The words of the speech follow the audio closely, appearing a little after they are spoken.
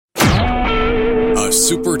A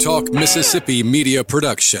Super Talk Mississippi media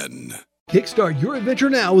production. Kickstart your adventure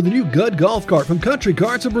now with the new Gud Golf Cart from Country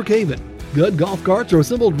Carts of Brookhaven. Gud Golf Carts are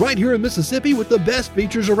assembled right here in Mississippi with the best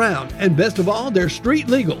features around. And best of all, they're street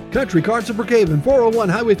legal. Country Carts of Brookhaven, 401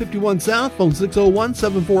 Highway 51 South, phone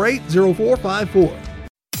 601-748-0454.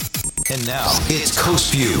 And now, it's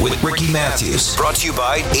Coast View with Ricky Matthews. Brought to you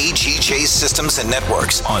by AGJ Systems and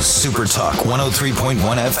Networks on Super Talk 103.1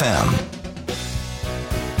 FM.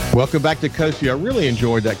 Welcome back to Coast View. I really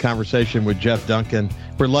enjoyed that conversation with Jeff Duncan.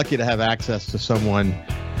 We're lucky to have access to someone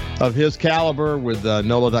of his caliber with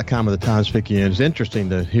NOLA.com and the Times-Picayune. It's interesting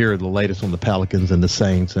to hear the latest on the Pelicans and the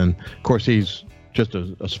Saints. And, of course, he's just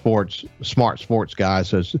a smart sports guy,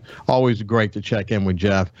 so it's always great to check in with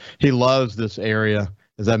Jeff. He loves this area.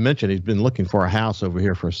 As I mentioned, he's been looking for a house over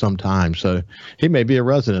here for some time, so he may be a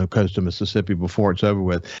resident of coastal Mississippi before it's over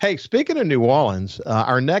with. Hey, speaking of New Orleans,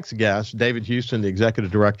 our next guest, David Houston, the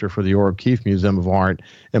executive director for the Ora O'Keeffe Museum of Art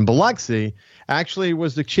in Biloxi, actually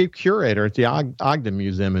was the chief curator at the Ogden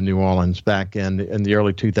Museum in New Orleans back in the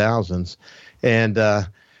early 2000s. And well,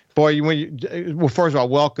 first of all,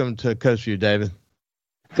 welcome to Coast View, David.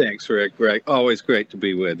 Thanks, Rick. Greg, always great to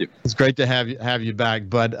be with you. It's great to have you back.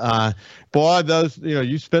 But boy,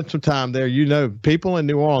 you spent some time there. People in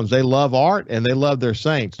New Orleans, they love art and they love their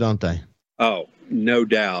Saints, don't they? Oh, no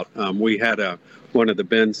doubt. We had one of the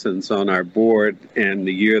Bensons on our board, and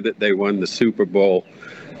the year that they won the Super Bowl,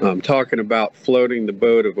 talking about floating the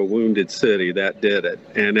boat of a wounded city, that did it.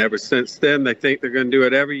 And ever since then, they think they're going to do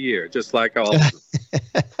it every year, just like all of them.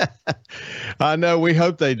 I know. We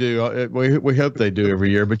hope they do. We hope they do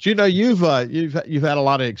every year. But you've had a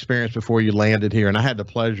lot of experience before you landed here, and I had the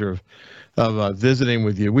pleasure of visiting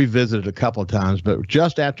with you. We visited a couple of times, but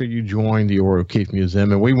just after you joined the Ora O'Keeffe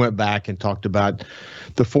Museum, and we went back and talked about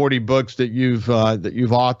the 40 books that you've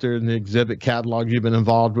authored, and the exhibit catalogs you've been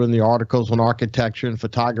involved with, and the articles on architecture and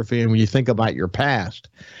photography. And when you think about your past,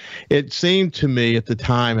 it seemed to me at the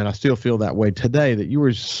time, and I still feel that way today, that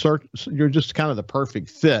you're just kind of the perfect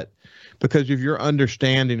fit, because of your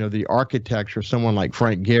understanding of the architecture of someone like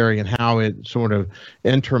Frank Gehry and how it sort of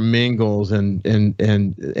intermingles and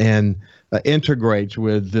integrates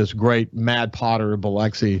with this great mad potter of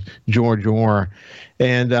Biloxi, George Ora.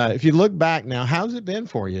 And if you look back now, how's it been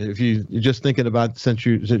for you? If you're just thinking about since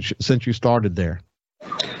you started there.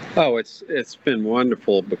 Oh, it's been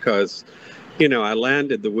wonderful because, I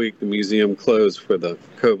landed the week the museum closed for the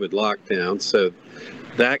COVID lockdown, so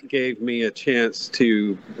that gave me a chance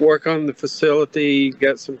to work on the facility,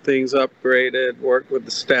 get some things upgraded, work with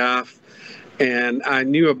the staff. And I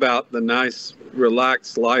knew about the nice,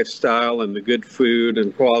 relaxed lifestyle and the good food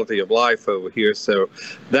and quality of life over here. So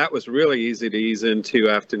that was really easy to ease into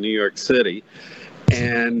after New York City.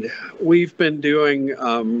 And we've been doing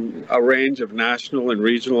a range of national and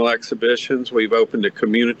regional exhibitions. We've opened a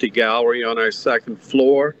community gallery on our second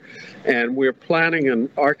floor. And we're planning an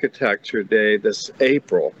architecture day this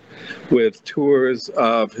April with tours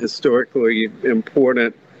of historically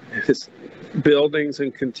important buildings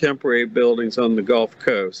and contemporary buildings on the Gulf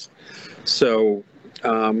Coast. So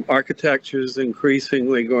architecture is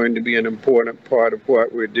increasingly going to be an important part of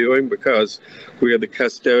what we're doing because we are the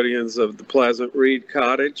custodians of the Pleasant Reed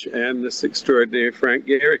Cottage and this extraordinary Frank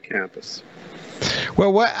Gehry campus.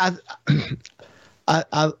 Well,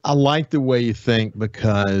 I like the way you think,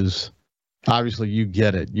 because obviously you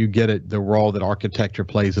get it. You get it, the role that architecture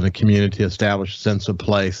plays in a community, establish a sense of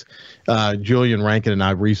place. Julian Rankin and I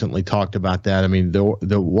recently talked about that. I mean,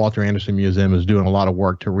 the Walter Anderson Museum is doing a lot of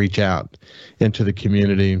work to reach out into the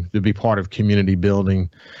community, to be part of community building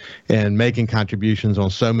and making contributions on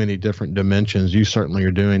so many different dimensions. You certainly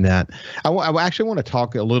are doing that. I actually want to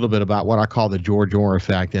talk a little bit about what I call the George Ora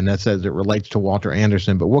effect, and that's as it relates to Walter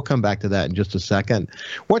Anderson, but we'll come back to that in just a second.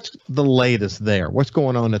 What's the latest there? What's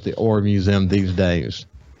going on at the Ora Museum these days?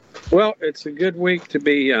 Well, it's a good week to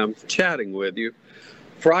be chatting with you.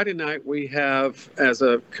 Friday night we have, as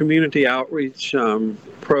a community outreach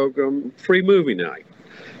program, free movie night.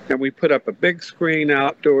 And we put up a big screen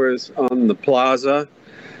outdoors on the plaza.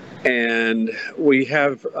 And we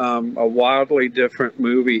have a wildly different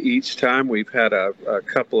movie each time. We've had a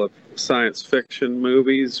couple of science fiction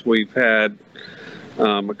movies. We've had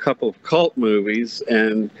a couple of cult movies.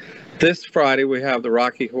 And this Friday, we have the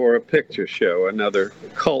Rocky Horror Picture Show, another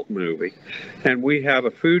cult movie. And we have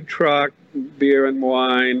a food truck, beer and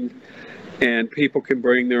wine, and people can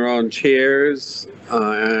bring their own chairs.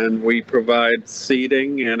 And we provide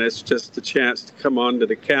seating, and it's just a chance to come onto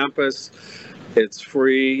the campus, It's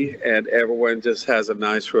free, and everyone just has a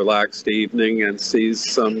nice, relaxed evening and sees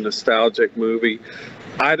some nostalgic movie,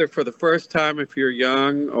 either for the first time if you're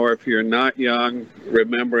young, or if you're not young,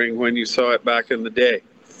 remembering when you saw it back in the day.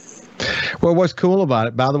 Well, what's cool about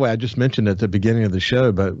it, by the way, I just mentioned at the beginning of the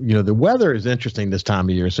show, but the weather is interesting this time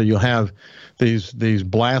of year. So you'll have these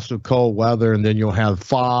blasts of cold weather, and then you'll have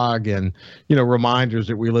fog and reminders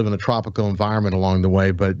that we live in a tropical environment along the way.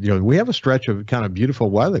 But we have a stretch of kind of beautiful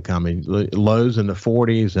weather coming, lows in the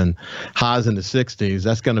 40s and highs in the 60s.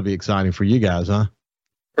 That's going to be exciting for you guys, huh?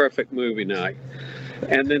 Perfect movie night.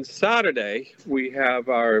 And then Saturday, we have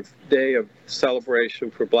our day of celebration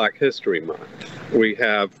for Black History Month. We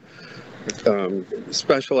have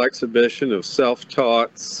special exhibition of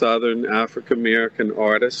self-taught Southern African American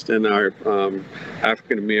artists in our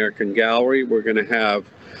African American gallery. We're going to have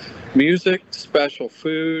music, special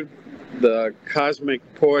food. The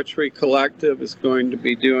Cosmic Poetry Collective is going to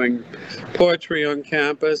be doing poetry on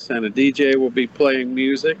campus, and a DJ will be playing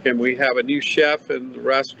music. And we have a new chef in the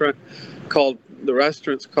restaurant the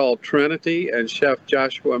restaurant's called Trinity, and Chef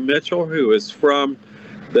Joshua Mitchell, who is from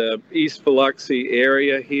the East Biloxi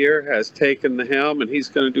area here, has taken the helm, and he's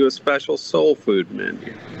going to do a special soul food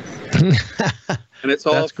menu. And it's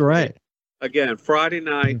all That's great. Again, Friday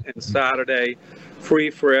night and Saturday, free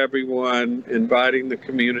for everyone, inviting the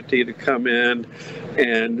community to come in.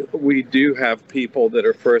 And we do have people that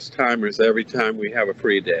are first timers every time we have a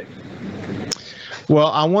free day. Well,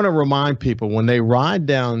 I want to remind people, when they ride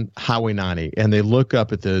down Highway 90 and they look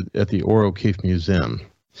up at the Orr O'Keefe Museum,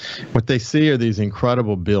 what they see are these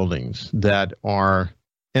incredible buildings that are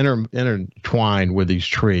intertwined with these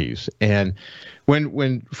trees. And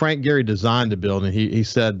when Frank Gehry designed the building, he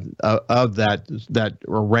said of that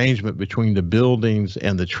arrangement between the buildings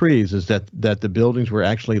and the trees is that the buildings were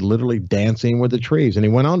actually literally dancing with the trees. And he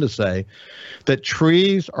went on to say that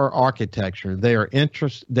trees are architecture.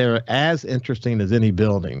 They're as interesting as any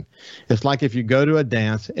building. It's like if you go to a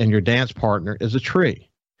dance and your dance partner is a tree.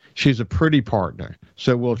 She's a pretty partner,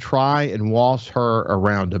 so we'll try and waltz her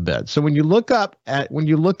around a bit. So when you look up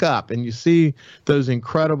and you see those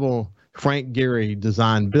incredible Frank Gehry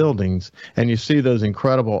designed buildings, and you see those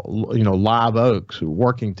incredible live oaks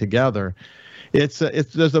working together, there's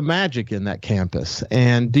a magic in that campus.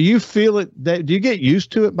 And do you feel it? Do you get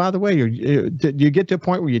used to it? By the way, do you get to a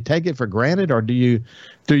point where you take it for granted, or do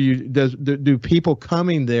people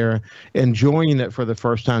coming there enjoying it for the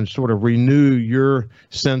first time sort of renew your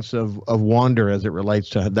sense of wonder as it relates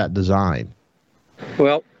to that design?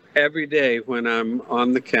 Well, every day when I'm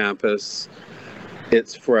on the campus,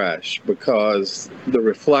 it's fresh, because the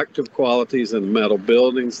reflective qualities in the metal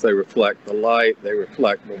buildings, they reflect the light, they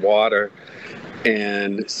reflect the water.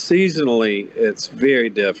 And seasonally, it's very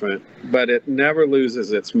different, but it never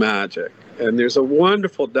loses its magic. And there's a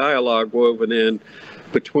wonderful dialogue woven in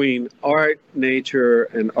between art, nature,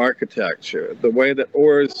 and architecture. The way that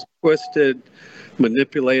Orr's twisted,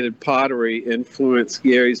 manipulated pottery influenced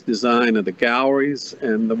Gehry's design of the galleries,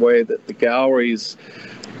 and the way that the galleries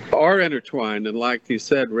are intertwined, and like you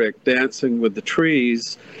said, Rick, dancing with the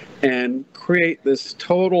trees, and create this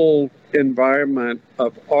total environment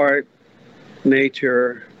of art,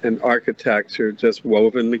 nature, and architecture just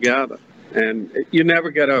woven together. And you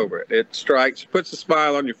never get over it. It puts a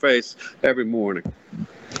smile on your face every morning.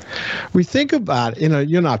 We think about,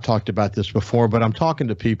 you and I've talked about this before, but I'm talking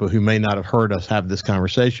to people who may not have heard us have this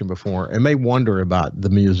conversation before and may wonder about the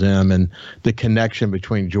museum and the connection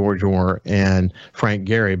between George Orr and Frank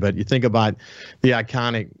Gehry. But you think about the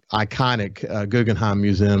iconic Guggenheim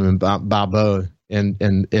Museum in Balboa, and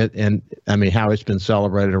I mean how it's been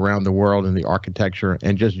celebrated around the world in the architecture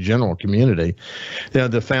and just general community.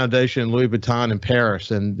 The foundation Louis Vuitton in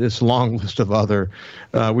Paris, and this long list of other,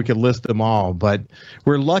 we could list them all. But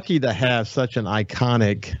we're lucky to have such an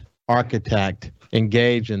iconic architect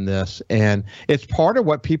engage in this, and it's part of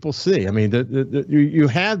what people see. I mean, you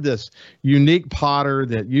have this unique potter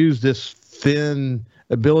that used this thin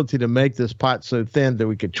ability to make this pot so thin that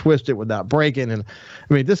we could twist it without breaking. And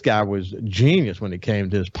I mean, this guy was genius when it came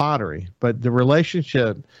to his pottery. But the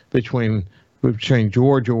relationship between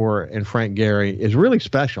George Orr and Frank Gehry is really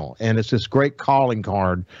special, and it's this great calling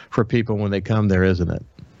card for people when they come there, isn't it?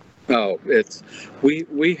 Oh,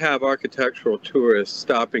 we have architectural tourists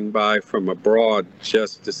stopping by from abroad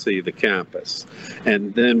just to see the campus,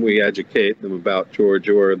 and then we educate them about George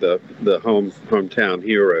Orr, the hometown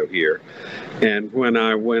hero here. And when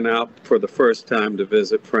I went out for the first time to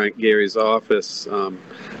visit Frank Gehry's office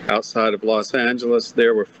outside of Los Angeles,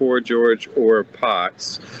 there were 4 George Orr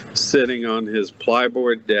pots sitting on his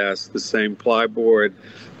plyboard desk, the same plyboard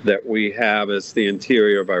that we have as the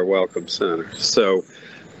interior of our Welcome Center. So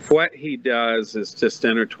what he does is just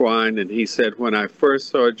intertwined. And he said, when I first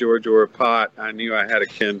saw George Pott, I knew I had a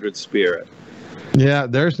kindred spirit. Yeah,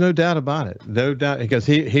 there's no doubt about it. No doubt, because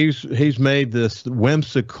he's made this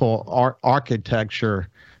whimsical architecture.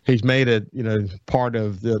 He's made it, part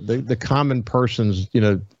of the common person's,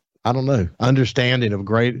 I don't know, understanding of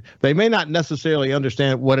great. They may not necessarily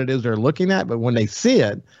understand what it is they're looking at, but when they see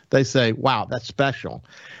it, they say, wow, that's special.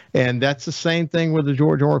 And that's the same thing with the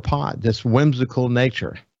George Pott, this whimsical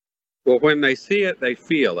nature. Well, when they see it, they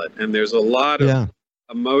feel it. And there's a lot of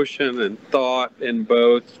emotion and thought in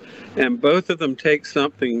both. And both of them take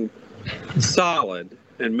something solid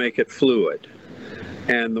and make it fluid.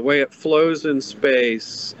 And the way it flows in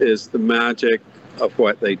space is the magic of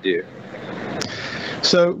what they do.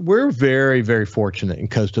 So we're very, very fortunate in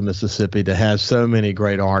coastal Mississippi to have so many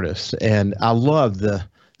great artists. And I love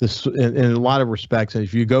this in a lot of respects.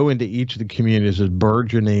 If you go into each of the communities, there's a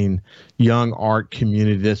burgeoning young art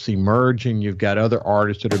community that's emerging. You've got other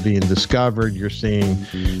artists that are being discovered. You're seeing,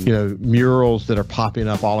 murals that are popping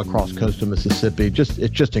up all across coastal Mississippi. It's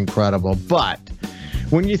just incredible. But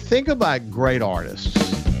when you think about great artists,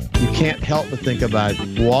 you can't help but think about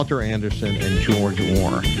Walter Anderson and George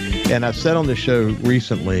Orr. And I've said on the show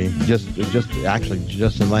recently, just in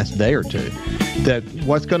the last day or two, that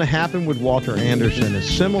what's going to happen with Walter Anderson is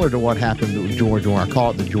similar to what happened with George Orr. I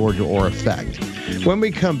call it the George Orr effect. When we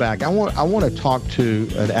come back, I want to talk to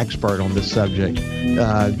an expert on this subject.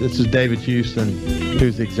 This is David Houston,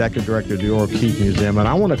 who's the executive director of the Orr O'Keeffe Museum, and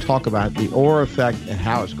I want to talk about the Orr effect and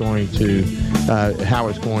how it's going to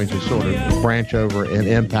sort of branch over and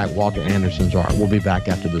impact Walter Anderson's art. We'll be back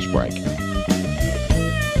after this break.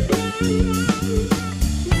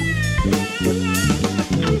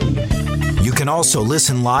 You can also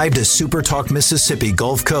listen live to Super Talk Mississippi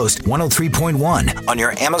Gulf Coast 103.1 on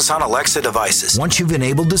your Amazon Alexa devices. Once you've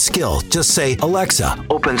enabled the skill, just say, Alexa,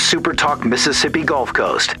 open Super Talk Mississippi Gulf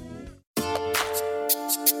Coast.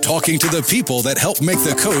 Talking to the people that help make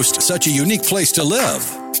the coast such a unique place to live.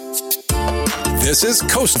 This is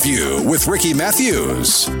Coast View with Ricky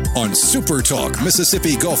Matthews on Super Talk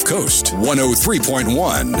Mississippi Gulf Coast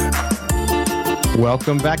 103.1.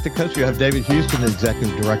 Welcome back to Coast View. I have David Houston, the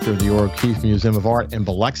executive director of the Orr O'Keeffe Museum of Art in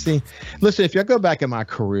Biloxi. Listen, if you go back in my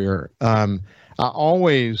career, I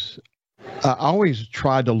always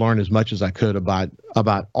tried to learn as much as I could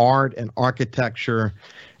about art and architecture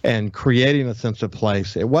and creating a sense of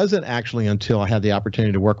place. It wasn't actually until I had the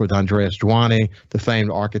opportunity to work with Andreas Dwani, the famed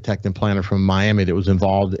architect and planner from Miami that was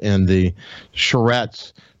involved in the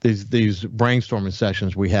charrettes, these brainstorming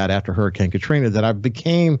sessions we had after Hurricane Katrina, that I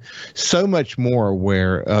became so much more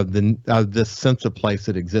aware of this sense of place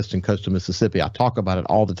that exists in coastal Mississippi. I talk about it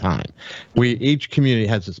all the time. Each community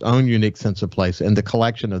has its own unique sense of place, and the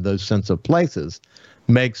collection of those sense of places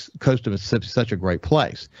makes coastal Mississippi such a great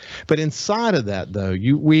place. But inside of that, though,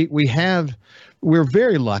 we're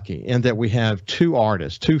very lucky in that we have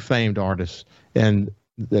two famed artists, and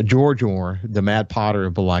George Orr, the Mad Potter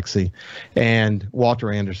of Biloxi, and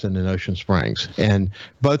Walter Anderson in Ocean Springs. And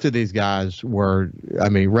both of these guys were,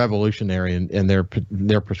 revolutionary in their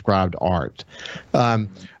prescribed art.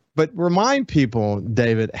 But remind people,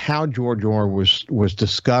 David, how George Orr was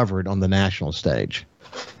discovered on the national stage.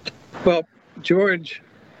 Well, George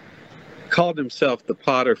called himself the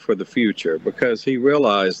Potter for the future because he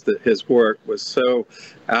realized that his work was so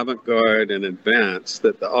avant-garde and advanced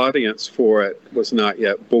that the audience for it was not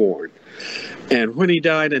yet born. And when he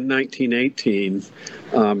died in 1918,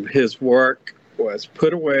 his work was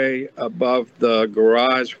put away above the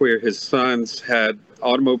garage where his sons had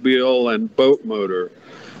automobile and boat motor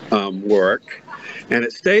work. And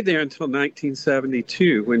it stayed there until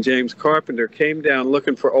 1972 when James Carpenter came down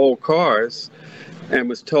looking for old cars and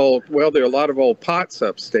was told, well, there are a lot of old pots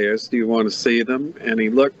upstairs. Do you want to see them? And he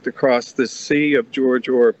looked across the sea of George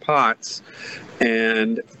Orr pots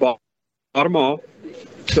and bought them all,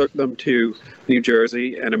 took them to New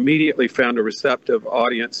Jersey, and immediately found a receptive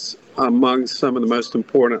audience among some of the most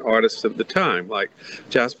important artists of the time, like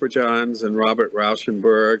Jasper Johns and Robert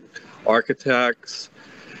Rauschenberg, architects.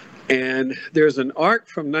 And there's an arc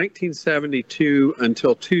from 1972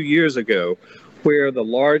 until 2 years ago where the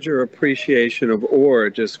larger appreciation of Orr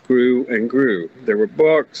just grew and grew. There were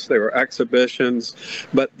books, there were exhibitions,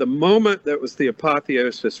 but the moment that was the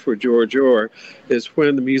apotheosis for George Orr is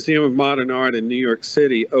when the Museum of Modern Art in New York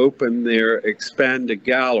City opened their expanded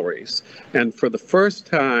galleries, and for the first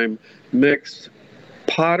time mixed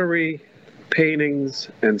pottery, paintings,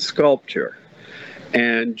 and sculpture.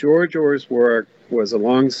 And George Orr's work was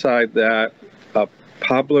alongside that of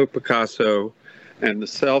Pablo Picasso and the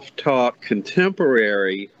self-taught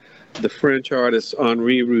contemporary, the French artist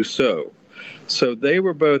Henri Rousseau. So they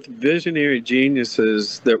were both visionary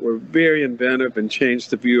geniuses that were very inventive and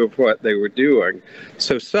changed the view of what they were doing.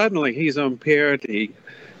 So suddenly he's on parity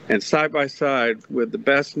and side by side with the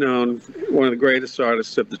best known, one of the greatest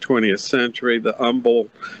artists of the 20th century, the humble,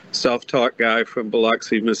 self-taught guy from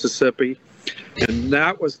Biloxi, Mississippi. And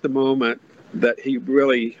that was the moment that he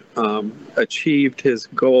really achieved his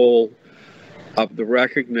goal of the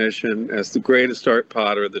recognition as the greatest art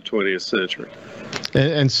potter of the 20th century.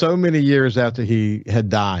 And so many years after he had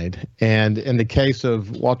died. And in the case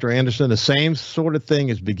of Walter Anderson, the same sort of thing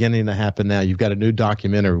is beginning to happen now. You've got a new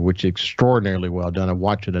documentary, which is extraordinarily well done. I've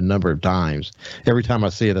watched it a number of times. Every time I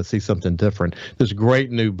see it, I see something different. This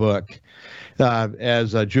great new book.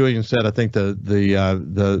 As Julian said, I think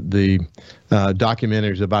the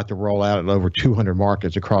documentary is about to roll out in over 200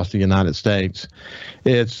 markets across the United States.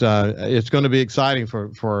 It's going to be exciting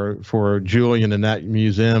for Julian and that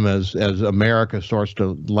museum as America starts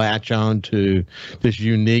to latch on to this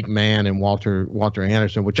unique man in Walter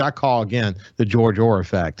Anderson, which I call, again, the George Orr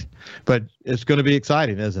effect. But it's going to be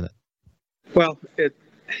exciting, isn't it? Well,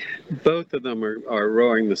 both of them are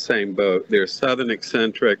rowing the same boat. They're Southern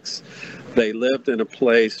eccentrics. They lived in a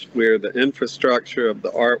place where the infrastructure of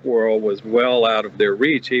the art world was well out of their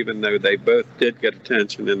reach, even though they both did get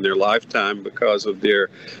attention in their lifetime because of their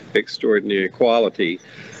extraordinary quality.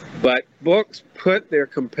 But books put their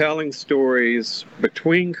compelling stories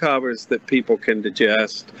between covers that people can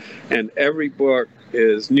digest, and every book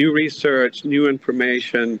is new research, new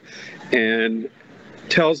information, and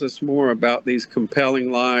tells us more about these compelling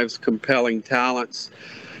lives, compelling talents.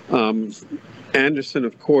 Anderson,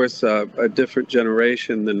 of course, a different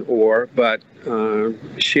generation than Orr, but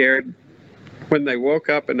shared, when they woke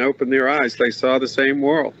up and opened their eyes, they saw the same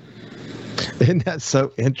world. Isn't that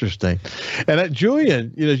so interesting? And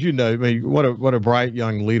Julian, as you know, I mean, what a bright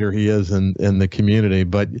young leader he is in the community.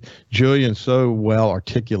 But Julian so well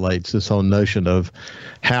articulates this whole notion of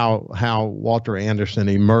how Walter Anderson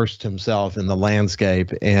immersed himself in the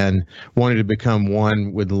landscape and wanted to become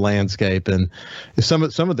one with the landscape. And some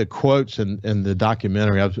of the quotes in the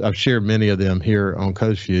documentary, I've shared many of them here on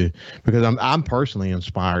Coast View because I'm personally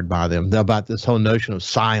inspired by them, about this whole notion of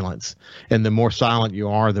silence. And the more silent you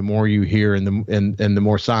are, the more you hear, and the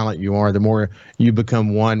more silent you are, the more you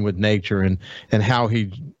become one with nature, and how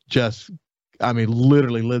he just, I mean,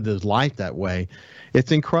 literally lived his life that way.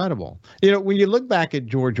 It's incredible. When you look back at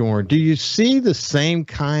George Orr, do you see the same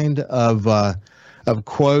kind of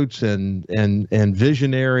quotes and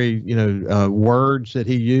visionary, words that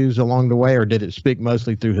he used along the way, or did it speak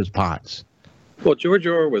mostly through his pots? Well, George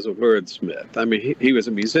Orr was a wordsmith. I mean, he was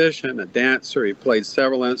a musician, a dancer. He played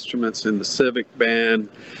several instruments in the civic band.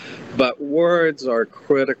 But words are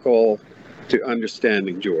critical to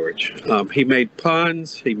understanding George. He made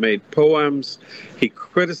puns. He made poems. He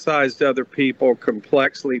criticized other people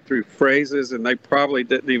complexly through phrases, and they probably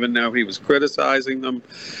didn't even know he was criticizing them.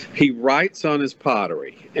 He writes on his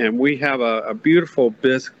pottery, and we have a beautiful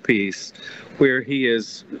bisque piece where he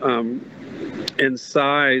is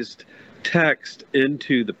incised text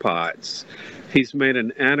into the pots. He's made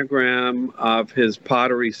an anagram of his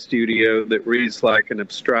pottery studio that reads like an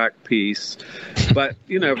abstract piece. But,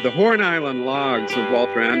 the Horn Island logs of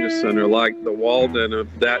Walter Anderson are like the Walden of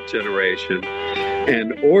that generation.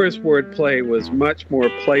 And Orr's wordplay was much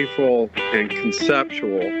more playful and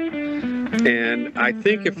conceptual. And I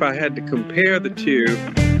think if I had to compare the two,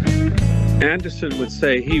 Anderson would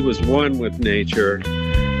say he was one with nature,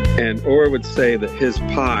 and Orr would say that his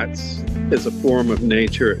pots is a form of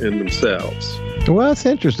nature in themselves. Well, that's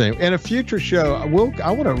interesting. In a future show, I want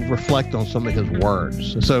to reflect on some of his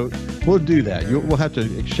words. So we'll do that. We'll have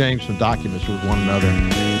to exchange some documents with one another,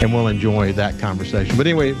 and we'll enjoy that conversation. But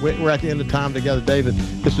anyway, we're at the end of time together. David,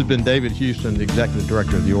 this has been David Houston, the Executive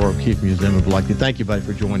Director of the Orr O'Keefe Museum of Biloxi. Thank you, buddy,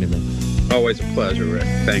 for joining me. Always a pleasure, Rick.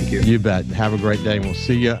 Thank you. You bet. Have a great day, and we'll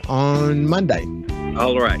see you on Monday.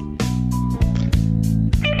 All right.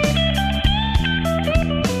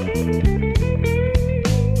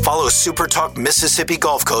 Follow Super Talk Mississippi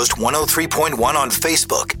Gulf Coast 103.1 on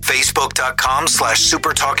Facebook.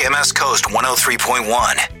 Facebook.com/Super Talk MS Coast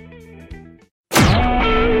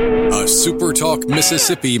 103.1. A Super Talk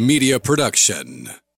Mississippi media production.